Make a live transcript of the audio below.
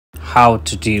How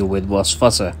to Deal with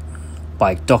Wasvasa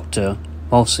by Dr.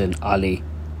 Mohsin Ali.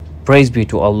 Praise be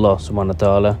to Allah subhanahu wa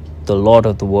ta'ala, the Lord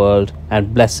of the world,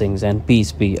 and blessings and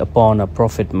peace be upon our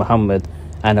Prophet Muhammad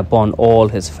and upon all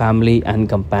his family and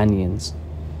companions.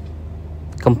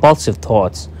 Compulsive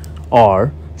thoughts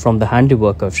are from the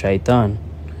handiwork of Shaitan,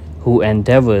 who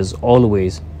endeavors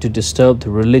always to disturb the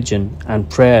religion and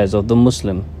prayers of the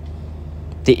Muslim.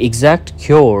 The exact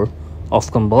cure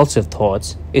of compulsive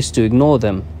thoughts is to ignore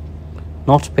them,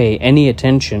 not pay any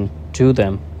attention to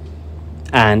them,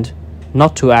 and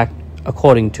not to act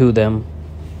according to them.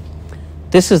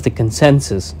 This is the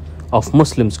consensus of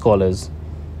Muslim scholars.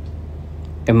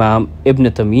 Imam Ibn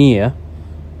Taymiyyah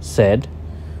said,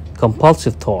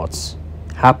 compulsive thoughts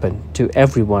happen to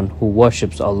everyone who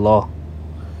worships Allah.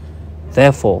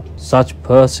 Therefore, such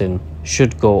person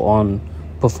should go on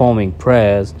performing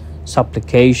prayers,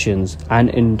 supplications, and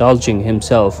indulging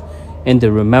himself in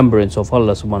the remembrance of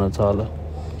Allah subhanahu wa ta'ala.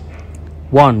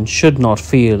 One should not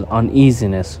feel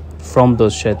uneasiness from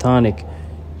those shaitanic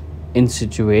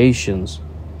insinuations,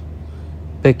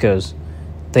 because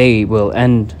they will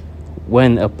end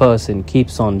when a person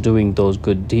keeps on doing those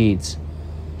good deeds.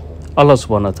 Allah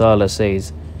subhanahu wa ta'ala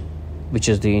says, which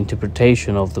is the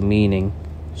interpretation of the meaning,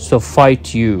 so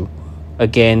fight you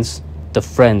against the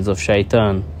friends of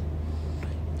shaitan.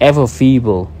 Ever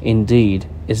feeble indeed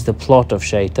is the plot of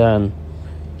shaitan.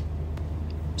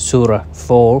 Surah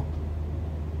 4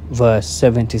 verse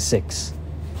 76.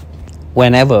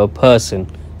 Whenever a person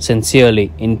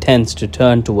sincerely intends to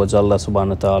turn towards Allah subhanahu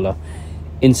wa ta'ala,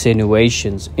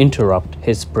 insinuations interrupt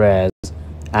his prayers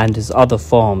and his other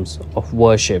forms of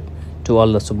worship to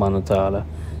Allah subhanahu wa ta'ala,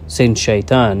 since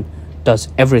shaitan does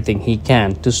everything he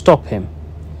can to stop him.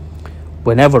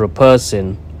 Whenever a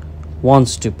person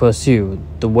wants to pursue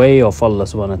the way of Allah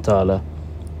subhanahu wa ta'ala,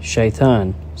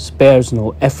 shaitan spares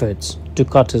no efforts to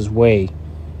cut his way.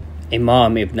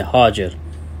 Imam Ibn Hajar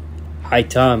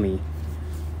Haytami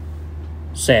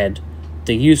said,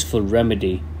 the useful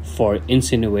remedy for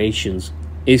insinuations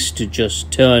is to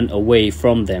just turn away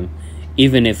from them,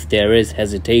 even if there is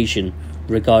hesitation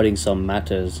regarding some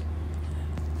matters.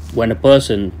 When a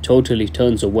person totally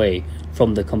turns away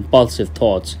from the compulsive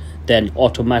thoughts, then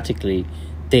automatically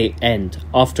they end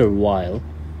after a while,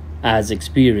 as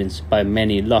experienced by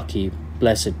many lucky,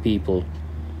 blessed people.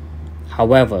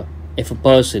 However, if a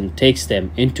person takes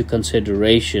them into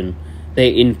consideration, they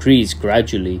increase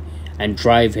gradually and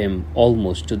drive him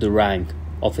almost to the rank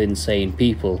of insane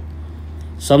people,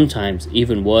 sometimes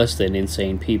even worse than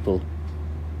insane people.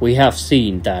 We have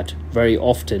seen that very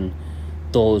often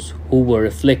those who were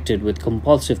afflicted with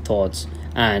compulsive thoughts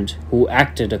and who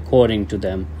acted according to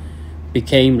them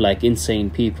became like insane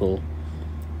people.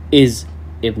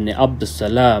 Ibn Abdus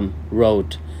Salam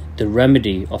wrote, the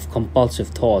remedy of compulsive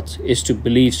thoughts is to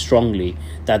believe strongly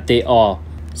that they are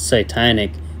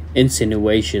satanic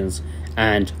insinuations,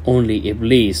 and only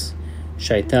Iblis,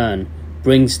 Shaitan,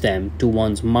 brings them to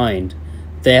one's mind.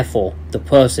 Therefore, the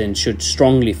person should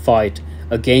strongly fight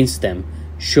against them.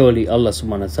 Surely Allah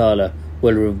subhanahu wa ta'ala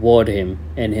will reward him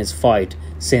in his fight,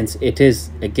 since it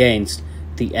is against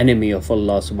the enemy of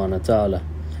Allah subhanahu wa ta'ala.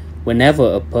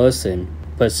 Whenever a person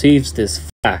perceives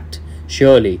this fact,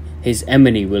 surely his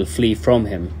enemy will flee from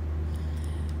him.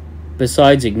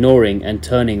 Besides ignoring and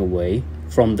turning away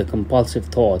from the compulsive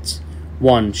thoughts,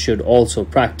 one should also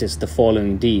practice the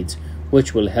following deeds,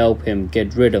 which will help him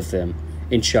get rid of them,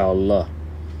 inshallah.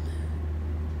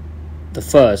 The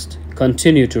first,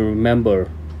 continue to remember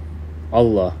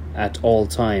Allah at all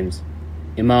times.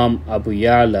 Imam Abu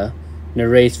Ya'la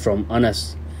narrates from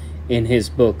Anas in his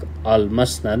book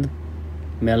Al-Musnad,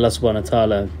 may Allah subhanahu wa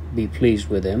ta'ala be pleased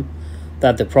with him,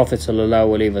 that the Prophet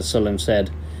ﷺ said,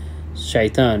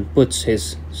 Shaitan puts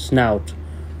his snout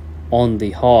on the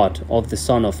heart of the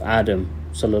son of Adam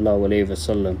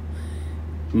ﷺ.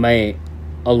 May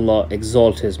Allah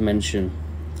exalt his mention.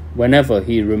 Whenever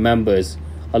he remembers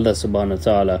Allah subhanahu wa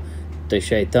ta'ala, the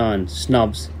shaitan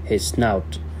snubs his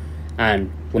snout,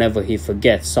 and whenever he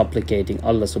forgets supplicating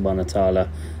Allah subhanahu wa ta'ala,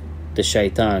 the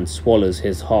shaitan swallows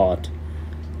his heart.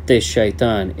 This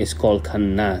shaitan is called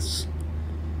Khannas.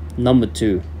 Number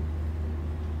 2,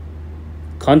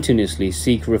 continuously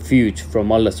seek refuge from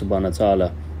Allah subhanahu wa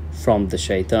ta'ala from the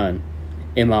shaitan.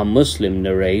 Imam Muslim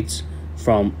narrates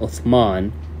from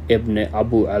Uthman ibn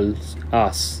Abu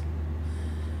al-As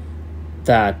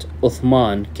that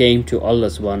Uthman came to Allah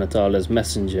subhanahu wa ta'ala's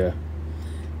messenger,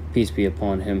 peace be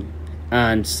upon him,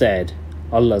 and said,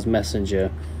 Allah's messenger,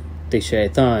 the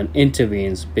shaitan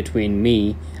intervenes between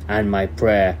me and my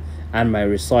prayer and my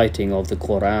reciting of the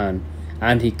Quran,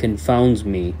 and he confounds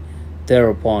me.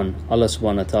 Thereupon Allah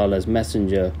subhanahu wa ta'ala's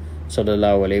messenger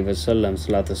sallallahu alaihi wasallam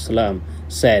salatu salam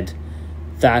said,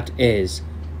 that is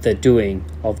the doing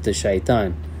of the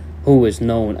shaitan, who is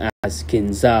known as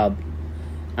kinzab,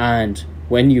 and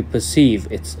when you perceive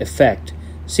its effect,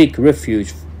 seek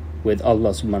refuge with Allah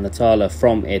subhanahu wa ta'ala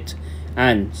from it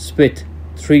and spit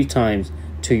 3 times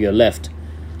to your left.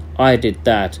 I did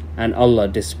that and Allah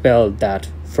dispelled that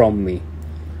from me.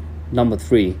 Number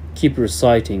 3, keep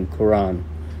reciting Quran,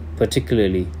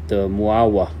 particularly the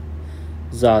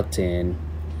Muawwazatain,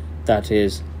 that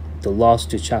is the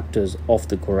last 2 chapters of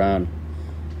the Quran.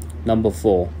 Number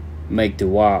 4, make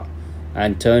dua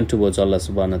and turn towards Allah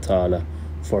subhanahu wa ta'ala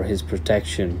for his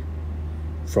protection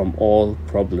from all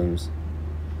problems.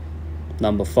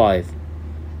 Number 5,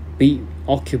 be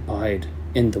occupied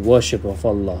in the worship of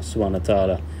Allah subhanahu wa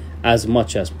ta'ala as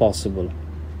much as possible.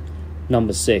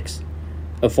 Number 6,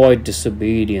 avoid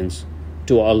disobedience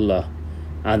to Allah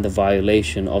and the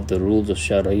violation of the rules of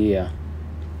Sharia,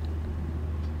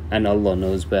 and Allah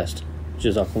knows best.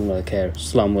 Jazakumullah khair.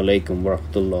 Assalamu alaikum wa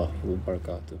rahmatullahi wa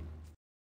barakatuh.